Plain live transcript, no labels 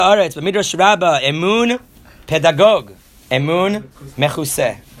Aretz, b'midrash Rabbah, emun pedagog, emun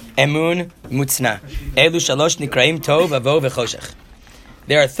mechuseh, emun mutzna. Elu shalosh nikraim tov, avo, v'choshech.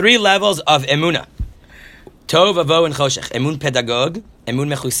 There are 3 levels of emunah. Tov, avo, and choshech. Emun pedagog,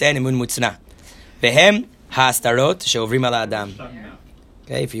 emun mechuseh, and emun mutzna. Vehem ha'astarot she'ovrim al ha'adam.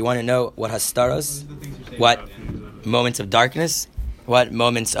 Okay, if you want to know what hastaros, what moments of darkness, what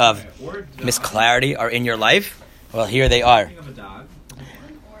moments of misclarity are in your life, well, here they are.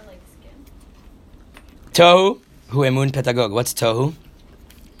 Tohu, hu emun pedagog. What's tohu?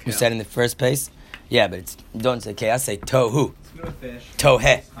 You said in the first place? Yeah, but it's, don't say chaos, say tohu.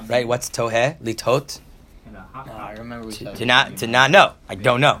 Tohe, right? What's tohe? Litot? I remember to not know. I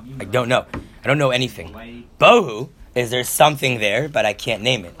don't know. I don't know anything. Bohu is there's something there, but I can't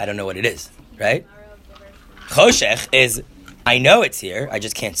name it. I don't know what it is, right? Choshech is I know it's here, I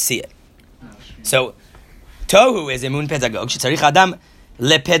just can't see it. So tohu is emun pedagog. Shetzarich adam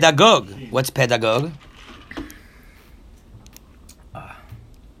lepedagog. What's pedagog?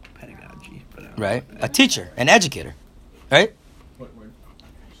 Pedagogy. Right? A teacher, an educator, right?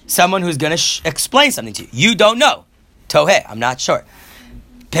 Someone who's going to explain something to you. You don't know. Tohe, I'm not sure.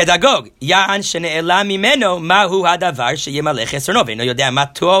 Pedagog. Ya'an shene'ela mimeno mahu hadavar sheyemalech esrono ve'no yodea ma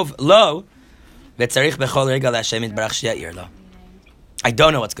tov lo ve'tzarich bechol rega le'Hashem yitbarach she'ya'ir lo. I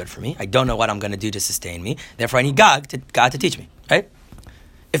don't know what's good for me. I don't know what I'm going to do to sustain me. Therefore, I need God to teach me, right?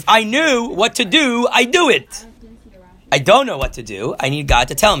 If I knew what to do, I do it. I don't know what to do. I need God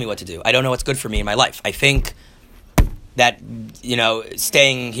to tell me what to do. I don't know what's good for me in my life. I think that,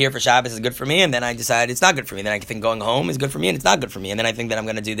 staying here for Shabbos is good for me, and then I decide it's not good for me. Then I think going home is good for me, and it's not good for me. And then I think that I'm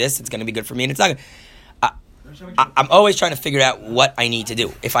going to do this, it's going to be good for me, and it's not good. I'm always trying to figure out what I need to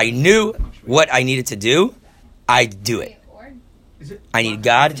do. If I knew what I needed to do, I'd do it. I need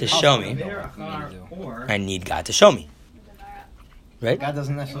God to show me. I need God to show me. Right? God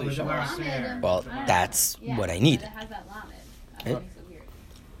doesn't necessarily show us. Well, that's what I need. Right?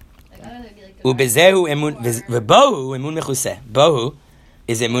 Ubezehu emun v'bohu emun mechuseh. Bohu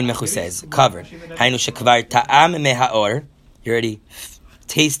is emun mechuseh, is covered. Hainu shekvar ta'am mehaor. You already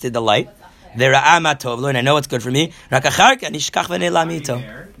tasted the light. V'ra'ah ma tov lo, and I know what's good for me. Rak achar ka nishkach v'ne'elam ito.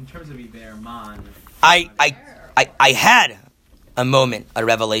 In terms of Iber, man. I had a moment, a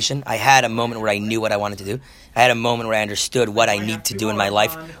revelation. I had a moment where I knew what I wanted to do. I had a moment where I understood what I need to do in my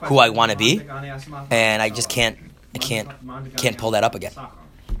life, who I want to be, and I just can't pull that up again. I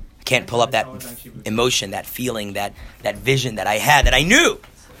can't pull up that emotion, that feeling, that vision that I had, that I knew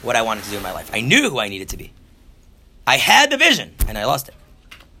what I wanted to do in my life. I knew who I needed to be. I had the vision, and I lost it.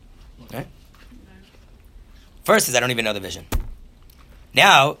 Right? First is I don't even know the vision.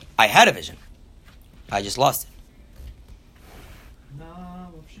 Now, I had a vision. I just lost it.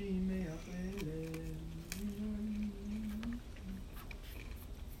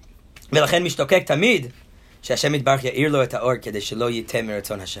 ולכן משתוקק תמיד שהשם יתברך יאיר לו את האור כדי שלא ייתה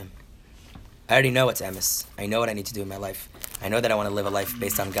מרצון השם. I already know what's emes. I know what I need to do in my life. I know that I want to live a life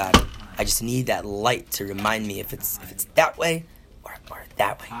based on God. I just need that light to remind me if it's that way or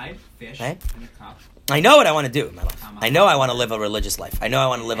that way. Right? I know what I want to do in my life. I know I want to live a religious life. I know I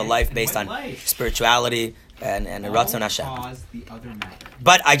want to live a life based on spirituality and ratzon Hashem.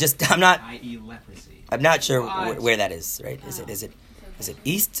 But I'm not sure where that is, right? Is it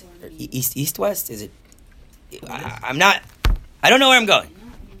east or east west? Is it? I don't know where I'm going,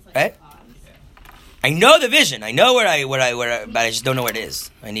 right? I know the vision. I know where I, but I just don't know where it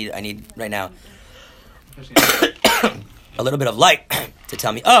is. I need right now a little bit of light to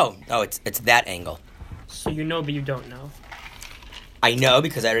tell me. Oh, it's that angle. So you know, but you don't know. I know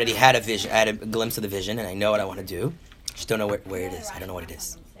because I already had a vision. I had a glimpse of the vision, and I know what I want to do. Just don't know where it is. I don't know what it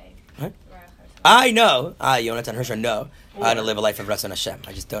is. Right? I know. Yonatan Hersher know how to live a life of Ratzon Hashem.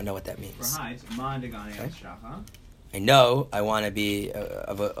 I just don't know what that means. Okay? I know I want to be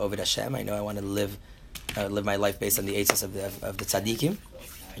of Ovid Hashem. I know I want to live my life based on the eitzos of the tzaddikim.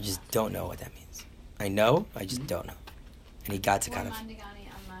 I just don't know what that means. I know. I just don't know. I need God to kind of,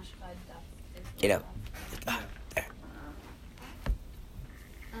 there.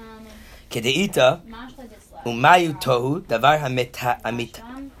 Kedeita umayu tohu davar hametahe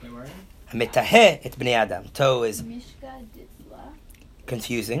et bnei adam. Tohu is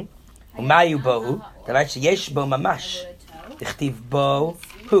confusing. Umayu bohu davar sheyesh bo mamash. Dichtiv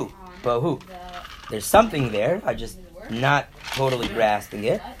bohu. There's something there. I'm just not totally grasping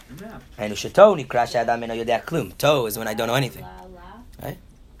it. And ushato nikra she'adam eno yodea klum. Tohu is when I don't know anything. Right?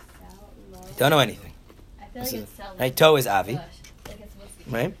 Don't know anything. Right? Tohu is avi.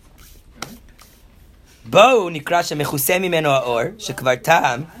 Right? Bo nikra shemechuseh mimeno haor shekvar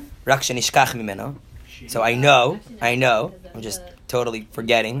ta'am rak shenishkach mimeno. So I know. I'm just totally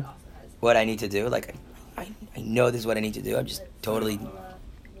forgetting what I need to do. Like, I know this is what I need to do. I'm just totally,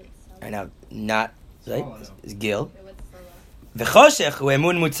 right now, not, right? It's gil. וחושך הוא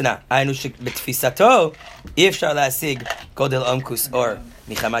אמון מוצנע. היינו שבתפיסתו אי אפשר להשיג גודל עומקוס אור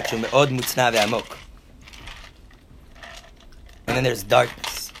מחמת שהוא מאוד מוצנע ועמוק. And then there's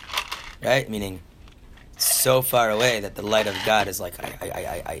darkness, right? Meaning, so far away that the light of God is like,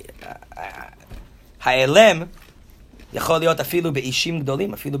 האלם יכול להיות אפילו באישים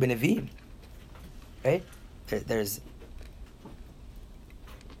גדולים, אפילו בנביאים. Right? There's...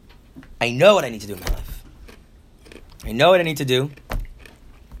 I know what I need to do in my life. I know what I need to do.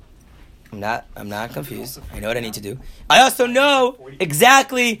 I'm not confused. I know what I need to do. I also know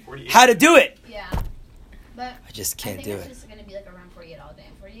exactly how to do it. Yeah. But I just can't do it. I think it's just going to be like around 48 all day.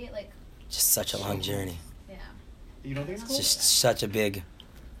 48, like... Just such a long journey. Yeah. You don't think It's just such a big...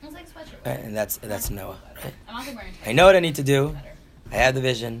 It's like sweatshirt. Right? And that's Noah. Right? I'm also wearing I know what I need to do. I have the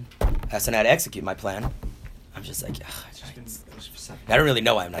vision. I also know how to execute my plan. I'm just like, I don't really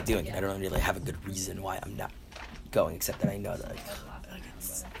know why I'm not doing it. I don't really have a good reason why I'm not going, except that I know that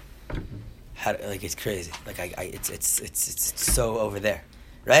it's crazy. Like it's so over there,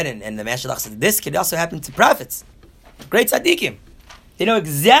 right? And the Mashalach said this could also happen to prophets, great tzaddikim. They know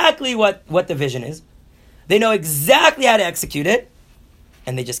exactly what the vision is. They know exactly how to execute it,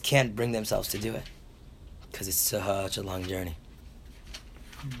 and they just can't bring themselves to do it because it's such a long journey.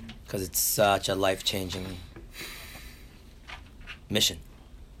 Because it's such a life-changing mission.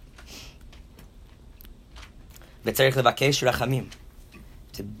 וצריך לבקש רחמים.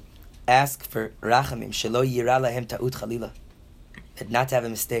 To ask for rachamim, שלא יירא להם טעות חלילה. And not to have a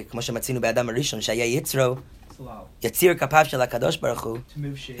mistake. כמו שמצינו באדם הראשון, שהיה יצרו, יציר כפיו של הקדוש ברוך הוא,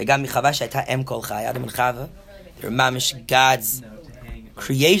 וגם מחווה שהייתה אם כל חי, אדם וחווה, they were mamish God's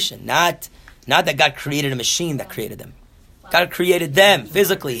creation, not that God created a machine that created them. God created them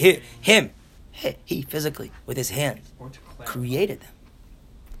physically. He physically, with his hand, created them.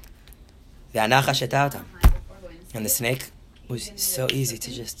 והנחש הטעה אותם. And the snake was so easy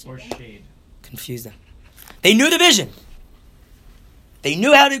to just confuse them. They knew the vision. They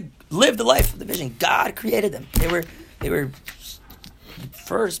knew how to live the life of the vision. God created them. They were the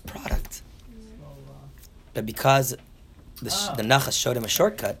first product. But because the Nachash showed him a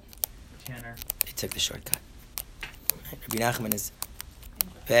shortcut, they took the shortcut. Rabbi Nachman is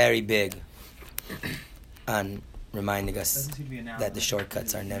very big on reminding us that the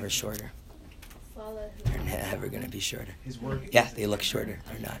shortcuts are never shorter. They're never going to be shorter. Yeah, they look shorter.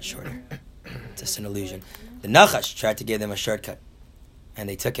 They're not shorter. It's just an illusion. The Nachash tried to give them a shortcut, and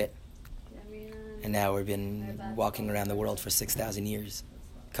they took it. And now we've been walking around the world for 6,000 years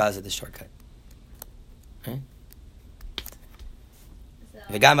because of the shortcut. Right?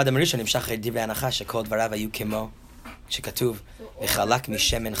 וגם אדם ראשון נמשך דברי הנחש שכל דבריו היו כמו שכתוב וחלק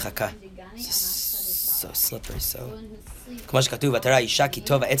משמן חכה. So slippery, so... כמו שכתוב בתורה, אישה כי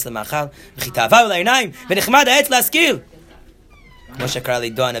טוב העץ למאכל וכי תאווה לעיניים ונחמד העץ להשכיל. כמו שקרא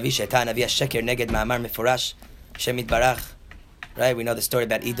לידו הנביא שהייתה הנביא השקר נגד מאמר מפורש השם יתברך. Right? We know the story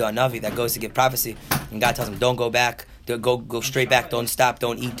about Ido Hanavi that goes to give prophecy and God tells him don't go back, go straight back, don't stop,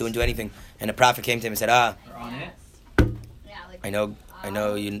 don't eat, don't do anything. And the prophet came to him and said, I know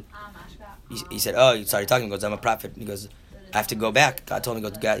you. He said, you started talking. He goes, I'm a prophet. He goes, I have to go back. God told me,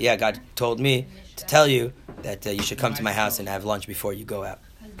 God told me to tell you that you should come to my house and have lunch before you go out.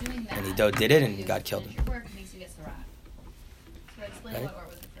 And Ido did it, and God killed him. Right?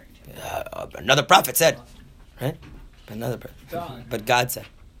 Another prophet said, right? But God said,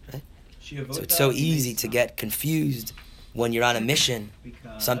 right? So it's so easy to get confused when you're on a mission.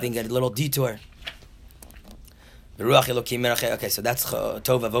 Something get a little detour. Okay, so that's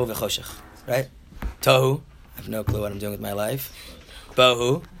Tov Avo v'Choshech, right? Tohu, I have no clue what I'm doing with my life.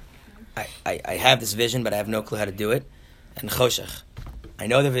 Bohu, I have this vision, but I have no clue how to do it. And Choshech, I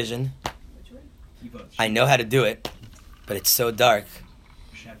know the vision, I know how to do it, but it's so dark.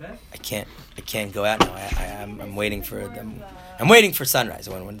 I can't go out now. I'm waiting for them. I'm waiting for sunrise.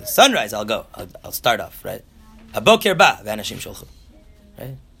 When the sunrise, I'll go. I'll start off, right? Aboker ba v'anashim sholchu,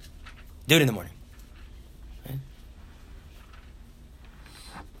 right? Do it in the morning. Right?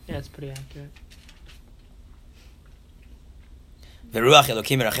 Yeah, it's pretty accurate. V'ruach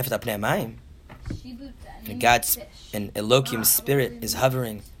Elokim merachefet al pnei hamayim. And God's and Elohim's spirit is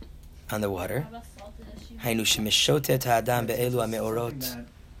hovering on the water. Haynu shemeshotet ha'adam be'elu ha'meorot.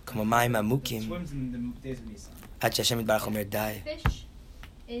 כמו מים עמוקים עד שהשם יתברך אומר די.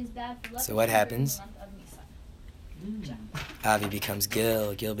 So what happens? Avi becomes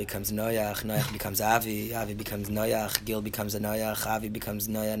Gil, Gil becomes Noach, Noach becomes Avi, Avi becomes Noach, Gil becomes a Noach, Avi becomes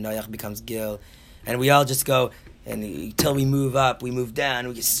Noach, Noach becomes Gil. And we all just go, And until we move up, we move down,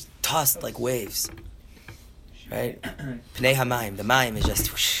 we get tossed like waves. Right? Pnei hamayim. The mayim is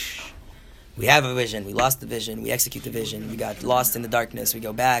just whoosh. We have a vision, we lost the vision, we execute the vision, we got lost in the darkness, we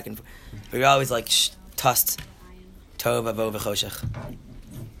go back, and we're always like tossed. Tov avo v'choshech.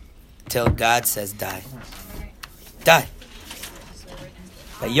 Till God says, die. Die.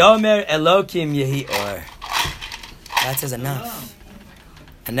 Vayomer Elokim yehi or. God says, enough.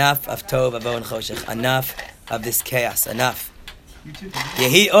 Enough of Tov, Avo, and Choshech. Enough of this chaos. Enough.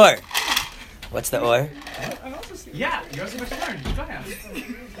 Yehi or. What's the or? Yeah, you're supposed to learn. Go ahead.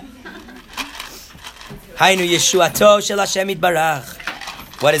 Hainu Yeshuato shel Hashem yitbarach.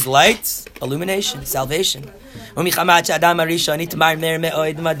 What is light? Illumination, salvation. And because Adam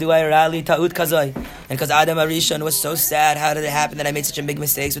Arishon was so sad, how did it happen that I made such a big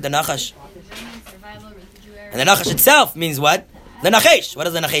mistakes with the Nachash? And the Nachash itself means what? The Nachesh. What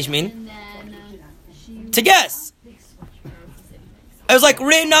does the Nachesh mean? To guess. It was like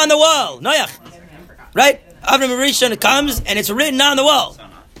written on the wall. Noach. Right? Avram Arishon comes and it's written on the wall.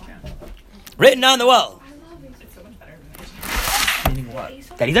 Written on the wall. Meaning what?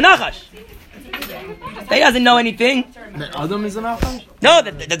 That he's a Nachash. That he doesn't know anything. That Adam is a Nachash? No,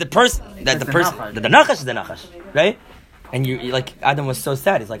 that the Nachash is the Nachash, right? And you like Adam was so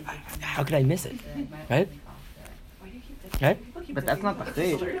sad. He's like, how could I miss it, right? Right? But that's not the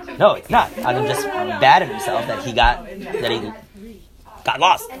Chayt. No, it's not. Adam just bad at himself that he got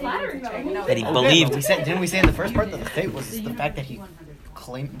lost. That he believed. Didn't we say in the first part that the Chayt was the fact that he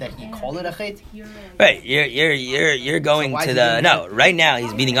claimed that he called it a Chayt? Right, you're going to the no. Right now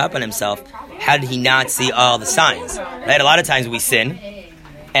he's beating up on himself. How did he not see all the signs? Right, a lot of times we sin,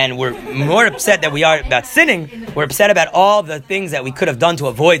 and we're more upset that we are about sinning. We're upset about all the things that we could have done to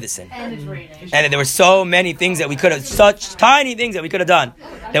avoid the sin, and there were so many things that we could have, such tiny things that we could have done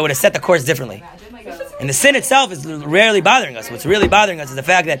that would have set the course differently. And the sin itself is rarely bothering us. What's really bothering us is the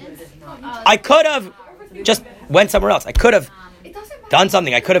fact that I could have just went somewhere else. I could have done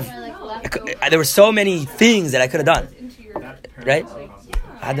something. There were so many things that I could have done. Right?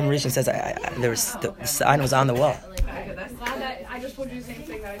 Adam Rishon says the sign was on the wall. I just told you the same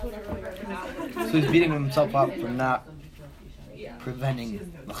thing that I told you earlier. So he's beating himself up for not preventing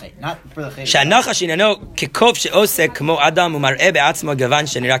the Chayt. Not for the Chayt. שהנחש עניינו כקוף שעושה כמו אדם ומראה בעצמו גוון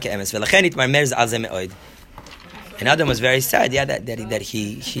שנראה כאמס ולכן התמרמר על זה מאוד. And Adam was very sad, that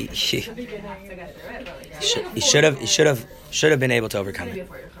he should have been able to overcome it.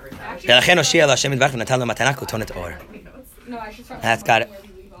 ולכן הושיע לו השם יתברך ונתן לו מתנה כותונת אור. That's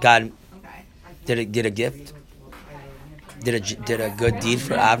God did a gift, did a good deed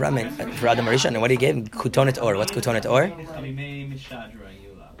for Avram and for Adam Rishon, and what he gave him? Kutonet or. What's Kutonet or?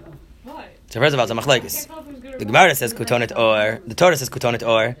 So first of all, it's a machlokes. The Gemara says Kutonet or. The Torah says Kutonet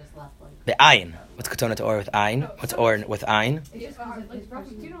or. Be'ayin. What's Kutonet or with ayin? What's or with ayin?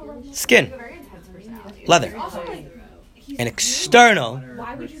 Skin, leather, an external.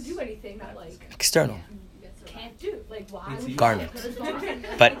 Why would you do anything that External. Like, why would Garment.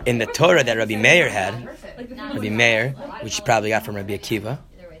 But in the Torah that Rabbi Meir had, which he probably got from Rabbi Akiva,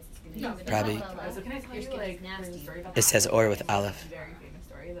 probably, it says or with aleph.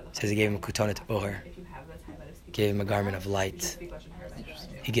 It says he gave him kutonet or. Gave him a garment of light.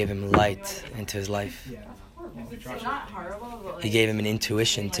 He gave him light into his life. He gave him an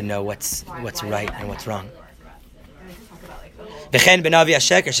intuition to know what's right and what's wrong. V'chen benavi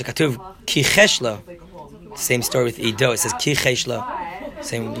hasheker shekatuv ki cheshlo. Same story with Ido. It says ki cheshlo.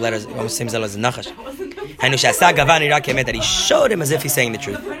 Same letters, almost same as Nachash. And u'shasa gavan ira kemet, that he showed him as if he's saying the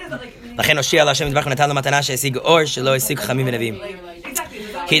truth. V'chen hoshia Hashem yitbarach natan lo matana she'esig or shelo esig chamim v'nevim.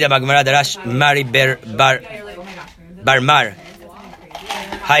 Hida b'Gemara darash Mari bar Mar.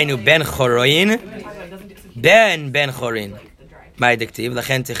 Hainu ben choroin. Ben chorin. מה דכתיב?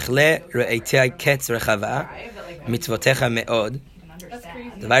 לכן תכלה ראיתי קץ רחבה מצוותיך מאוד.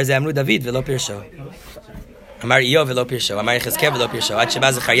 דבר זה אמרו דוד ולא פירשו. אמר איוב ולא פירשו. אמר יחזקאל ולא פירשו. עד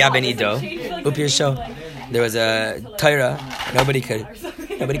שבא זכריה בן עידו ופירשו. There was a Torah. Nobody could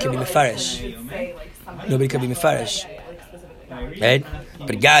be mefarish. Nobody could be mefarish. Right?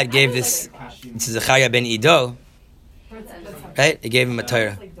 But God gave this to Zechariah ben Ido. Right? He gave him a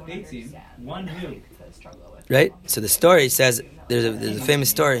Torah. Right? So the story says, there's a famous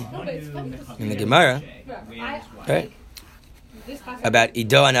story in the Gemara, right? About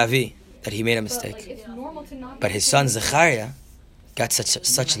Ido and Avi, that he made a mistake. But his son Zechariah got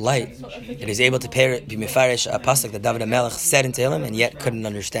such light that he's able to be mefarish a pasuk that David HaMelech said into him and yet couldn't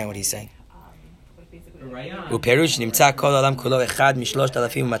understand what he's saying. ופירוש נמצא כל העולם כולו אחד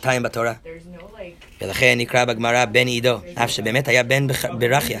מ3,200 בתורה. ולכן נקרא בגמרא בן עידו, אף שבאמת היה בן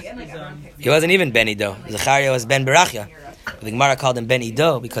ברכיה. He wasn't even Ben Ido. Zechariah was Ben Berachia. The Gemara called him Ben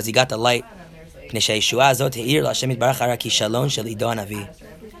Ido because he got the light.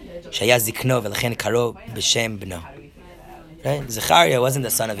 Right? Zechariah wasn't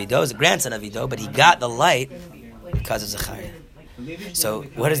the son of Ido, he was the grandson of Ido, but he got the light because of Zechariah. So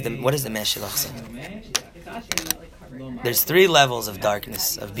what does the Meshilach say? There's 3 levels of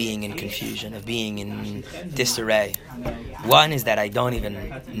darkness, of being in confusion, of being in disarray. One is that I don't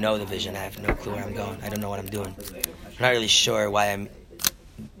even know the vision. I have no clue where I'm going. I don't know what I'm doing. I'm not really sure where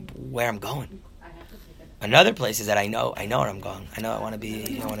I'm going. Another place is that I know where I'm going. I know I want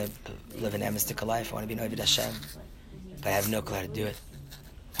to live an mystical life. I want to be an Ovid Hashem. But I have no clue how to do it.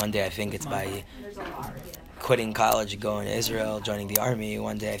 One day I think it's by quitting college, going to Israel, joining the army.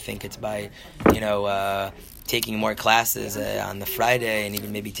 One day I think it's by, taking more classes on the Friday, and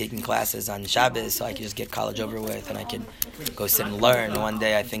even maybe taking classes on Shabbos, so I can just get college over with and I can go sit and learn. One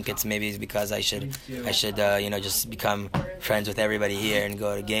day I think it's because I should just become friends with everybody here and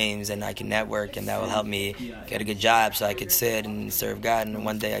go to games, and I can network, and that will help me get a good job so I could sit and serve God. And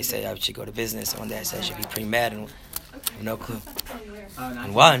one day I say I should go to business, and one day I say I should be pre-med, and I have no clue.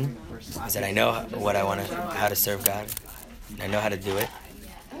 And one is that I know how to serve God. I know how to do it.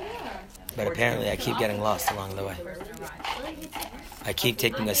 But apparently I keep getting lost along the way. I keep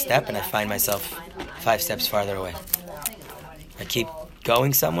taking a step and I find myself 5 steps farther away. I keep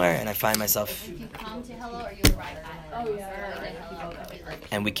going somewhere and I find myself...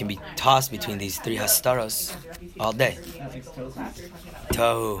 And we can be tossed between these 3 hastaros all day.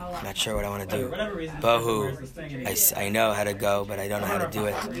 Tohu, not sure what I want to do. Bohu, I know how to go, but I don't know how to do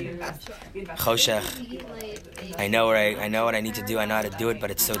it. Choshech, I know what I need to do. I know how to do it,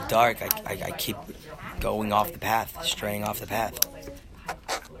 but it's so dark. I keep going off the path, straying off the path.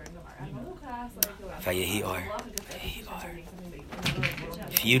 Vayehi or.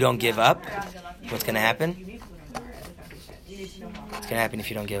 If you don't give up, what's going to happen? What's going to happen if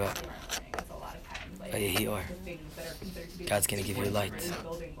you don't give up? Vayehi or. God's going to give you light.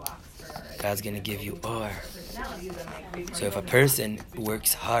 God's going to give you or. So if a person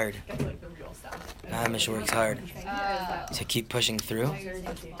works hard, Amish works hard to keep pushing through,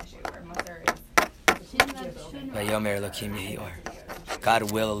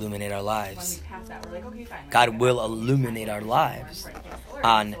 God will illuminate our lives. God will illuminate our lives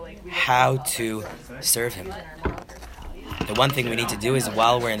on how to serve Him. The one thing we need to do is,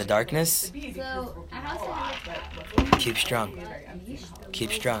 while we're in the darkness, keep strong.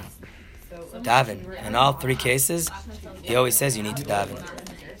 Keep strong. Daven. In all 3 cases, he always says you need to daven.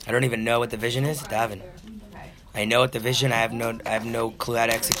 I don't even know what the vision is. Daven. I know what the vision. I have no clue how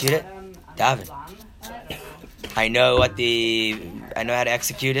to execute it. Daven. I know how to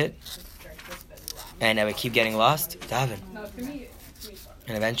execute it, and I would keep getting lost. Daven.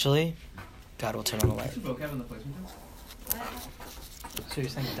 And eventually, God will turn on the light. So you're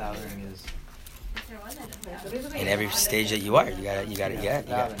saying davening is in every stage that you are, you gotta.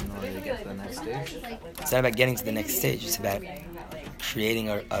 in order to get to the next stage? It's not about getting to the next stage. It's about creating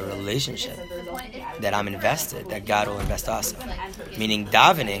a relationship that I'm invested, that God will invest also. Meaning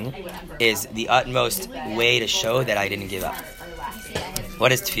davening is the utmost way to show that I didn't give up.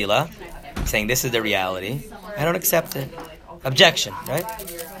 What is tefillah? Saying this is the reality. I don't accept it. Objection, right?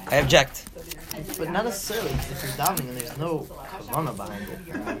 I object. But not necessarily, because if you're davening and there's no kavanah behind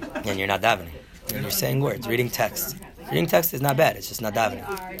it. And you're not davening. And you're saying words, reading text. Reading text is not bad, it's just not davening.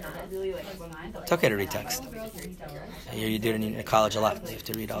 It's okay to read text. I hear you do it in college a lot. You have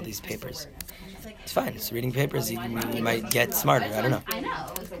to read all these papers. It's fine. It's reading papers. You might get smarter. I don't know.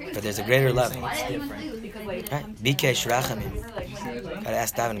 But there's a greater level. Right? BK Shirachamim. Gotta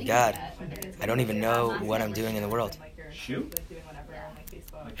ask davening, God, I don't even know what I'm doing in the world.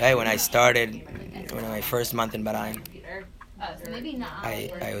 Hey, when I my first month in Bahrain,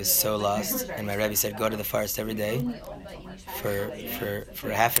 I was so lost, and my Rebbe said, go to the forest every day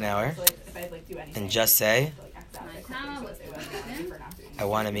for half an hour and just say, I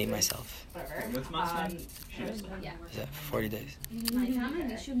want to meet myself. Is that 40 days? I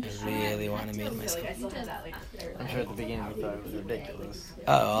really want to meet myself. I'm sure at the beginning we thought it was ridiculous.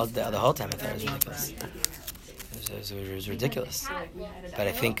 Oh, the whole time I thought it was ridiculous. It was ridiculous. But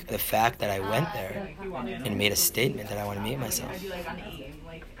I think the fact that I went there and made a statement that I want to meet myself,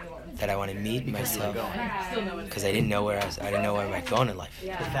 because I didn't know where I might go in life. The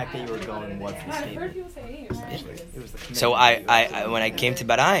fact that you were going was the statement. Yeah. So I when I came to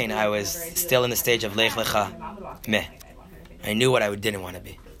Bahrain, I was still in the stage of Lech Lecha Meh. I knew what I didn't want to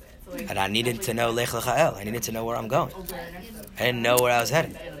be. And I needed to know Lech Lecha El. I needed to know where I'm going. I didn't know where I was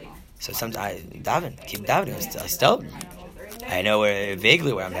headed. So sometimes I keep davening. I still I know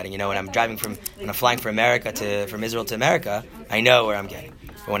vaguely where I'm heading. When I'm flying from Israel to America, I know where I'm getting.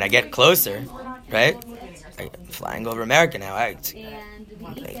 But when I get closer, right? I'm flying over America now, right?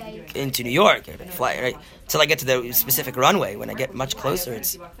 Into New York, fly right till I get to the specific runway. When I get much closer,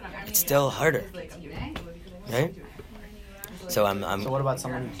 it's still harder, right? So I'm. So what about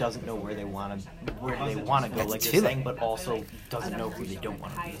someone who doesn't know where they want to go, like you're saying, but also doesn't know who they don't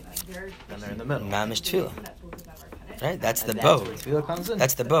want to be? Then they're in the middle. Mamish tefillah, right? That's the bow. Tefillah comes in.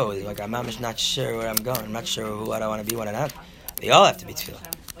 That's the bow. Like I'm mamish not sure where I'm going. I'm not sure what I want to be, what I'm not. They all have to be tefillah.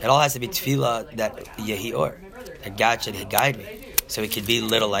 It all has to be tefillah that yehi or, that God should guide me. So it could be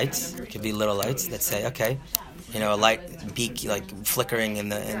little lights. It could be little lights that say, okay, a light beak like flickering in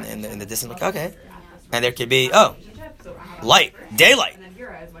the distance. Like okay, and there could be light, daylight.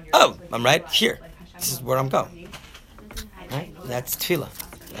 Oh, I'm right here. This is where I'm going. Right? That's tefillah.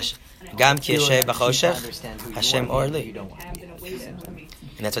 Gam ki yeshay b'choshech, Hashem or li. And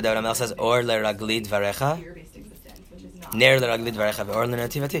that's what David Amel says. Or leragli dvarecha, ner leragli dvarecha ve'or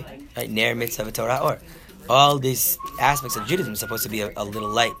l'nativati. Right? Ner mitzvah v'torah or. All these aspects of Judaism are supposed to be a little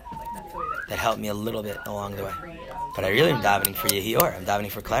light that help me a little bit along the way. But I really am davening for yehi or. I'm davening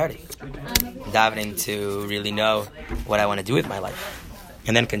for clarity. I'm davening to really know what I want to do with my life.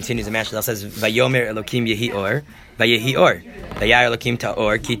 And then continues the Mashal says, Vayomer Elokim yehi or, vayehi or, vayar Elokim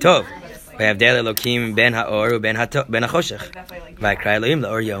ta'or ki tov, vayavdel Elokim ben ha'or ben ha'choshech, vayakra Elohim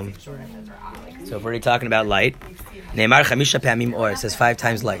la'or yom. So if we're already talking about light, Ne'emar chamisha pa'amim or, it says 5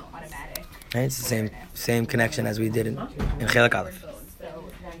 times light. Right? It's the same connection as we did in Chelak Aleph.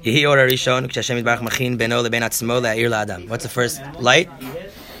 Yehi or Rishon, k'Hashem yitbarach machin beno leben atzmo la'ir la'adam. What's the first light?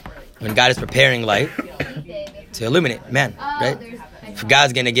 When God is preparing light to illuminate man, right? If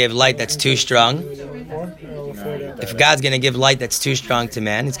God's going to give light that's too strong, if God's going to give light that's too strong to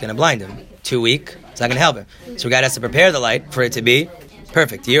man, it's going to blind him. Too weak, it's not going to help him. So God has to prepare the light for it to be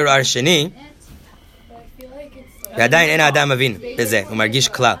perfect. Yir ar sheni, v'adayin en adam avin b'zeh u'margish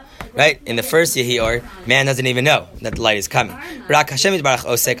klal. Right? In the first yehi or, man doesn't even know that the light is coming. Rak Hashem yitbarach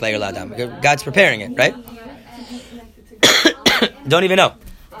osek la'ir la'adam. God's preparing it, right? Don't even know.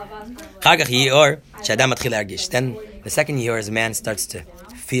 Then the second year as man starts to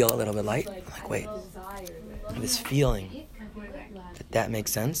feel a little bit light. I'm like, wait, this feeling, that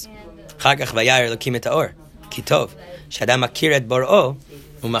makes sense.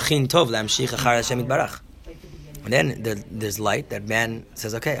 And then there's light that man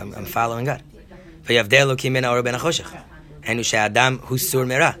says, okay, I'm following God. Right?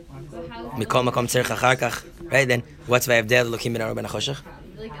 Then what's vayavdel elokim ben ha'or ben ha'choshech?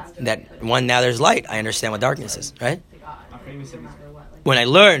 That one, now there's light. I understand what darkness is, right? When I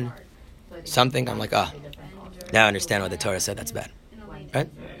learn something, I'm like, now I understand what the Torah said. That's bad, right?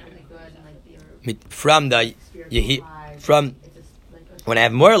 From when I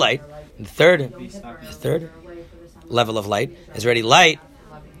have more light, the third level of light is already light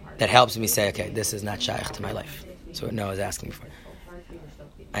that helps me say, okay, this is not shaykh to my life. So what Noah is asking me for.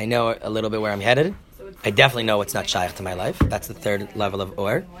 I know a little bit where I'm headed. I definitely know what's not shaykh to my life. That's the third level of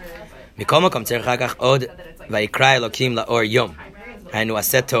or. But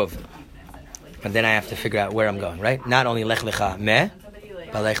then I have to figure out where I'm going, right? Not only lech lecha meh,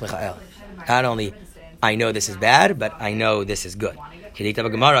 but lech lecha el. Not only I know this is bad, but I know this is good.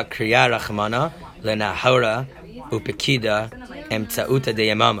 Kriya rachmana lenahora upekida emtsauta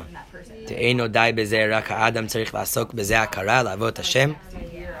deyamama. Te'eno dai bezeh rak ha'adam tzarich la'asok bezeh ha'kara la'avot Hashem.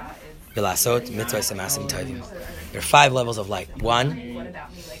 There are 5 levels of light. 1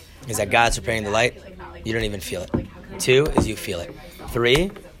 is that God's preparing the light. You don't even feel it. 2 is you feel it.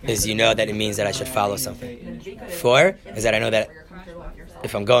 3 is you know that it means that I should follow something. 4 is that I know that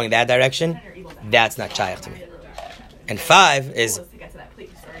if I'm going that direction, that's not shaykh to me. And 5 is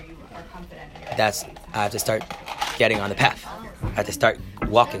I have to start getting on the path. I have to start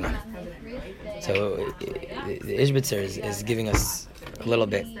walking on it. So the Ishbitzer is giving us a little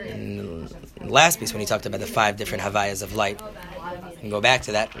bit in the last piece when he talked about the 5 different havayas of light. And go back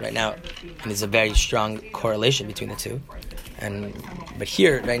to that right now, and there's a very strong correlation between the two. But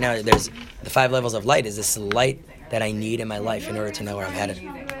here, right now, there's the 5 levels of light is this light that I need in my life in order to know where I'm headed.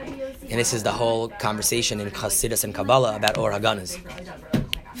 And this is the whole conversation in Chassidus and Kabbalah about Or HaGanuz.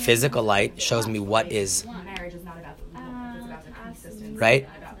 Physical light shows me what is, right?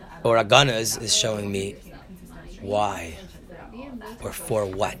 Or HaGanuz is showing me why or for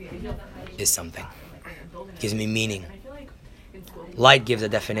what is something. Gives me meaning. Light gives a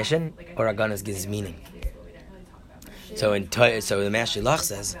definition, or HaGanuz gives meaning. So the Ashilach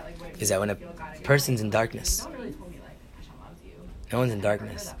says is that when a person's in darkness, no one's in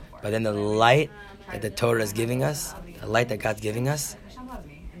darkness, but then the light that the Torah is giving us The light that God's giving us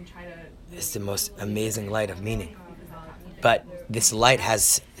is the most amazing light of meaning. But this light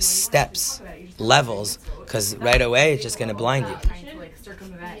has steps, levels, because right away it's just going to blind you.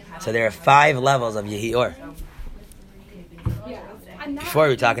 So there are 5 levels of Yehior. Before we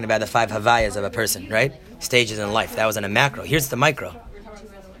were talking about the 5 Havayas of a person, right? Stages in life. That was in a macro. Here's the micro.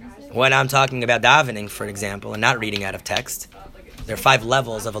 When I'm talking about davening, for example, and not reading out of text, there are 5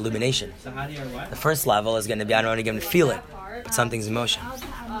 levels of illumination. The first level is going to be, I don't even feel it, but something's in motion.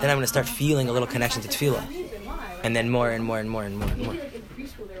 Then I'm going to start feeling a little connection to tefillah. And then more and more and more and more and more.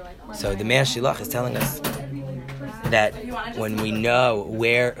 So the Ashilach is telling us that when we know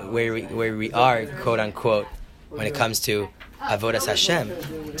where we are, quote unquote, when it comes to Avodas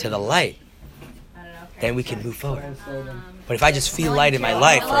Hashem, to the light, then we can move forward. But if I just feel light in my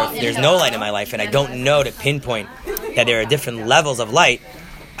life, or if there's no light in my life, and I don't know to pinpoint that there are different levels of light,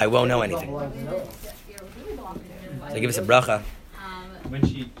 I won't know anything. So give us a bracha.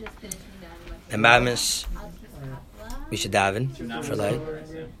 And mamish, we should daven for light.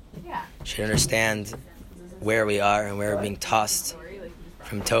 Should understand where we are and where we're being tossed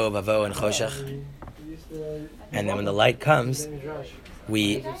from Tov, Avo, and Choshech. And then when the light comes,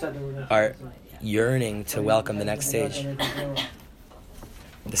 we are yearning to welcome the next stage.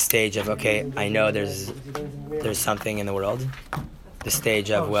 The stage of, okay, I know there's something in the world. The stage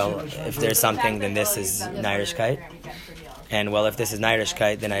of, well, if there's something, then this is Neirishkeit. And, well, if this is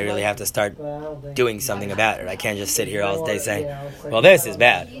Neirishkeit, then I really have to start doing something about it. I can't just sit here all day saying, well, this is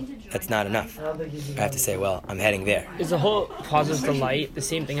bad. That's not enough. I have to say, well, I'm heading there. Is the whole process the light the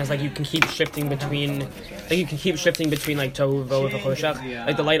same thing as, like, you can keep shifting between, like, Tohu, Vo, and Choshech?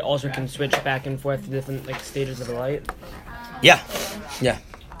 Like, the light also can switch back and forth to different, like, stages of the light? Yeah,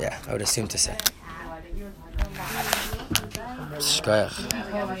 I would assume to say. Shkoyach.